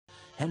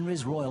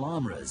Henry's Royal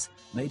Armouries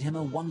made him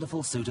a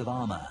wonderful suit of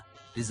armour,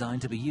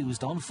 designed to be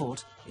used on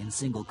foot in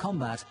single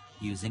combat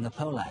using a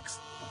poleaxe.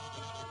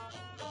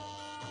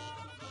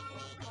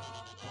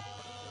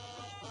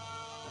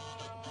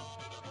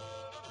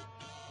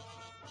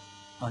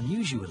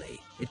 Unusually,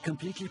 it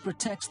completely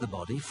protects the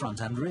body front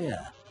and rear,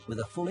 with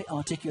a fully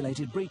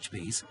articulated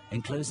breechpiece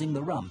enclosing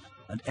the rump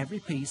and every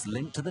piece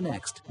linked to the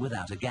next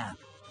without a gap.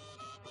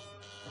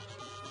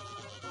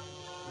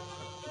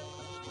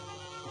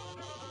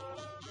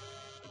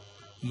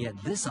 Yet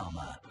this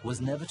armour was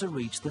never to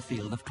reach the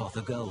field of cloth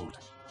of gold,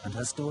 and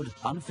has stood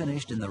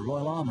unfinished in the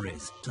Royal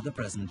Armouries to the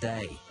present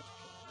day.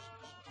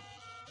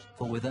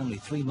 For with only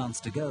 3 months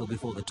to go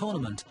before the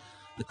tournament,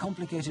 the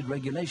complicated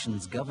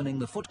regulations governing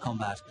the foot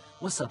combat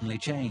were suddenly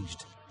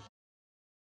changed,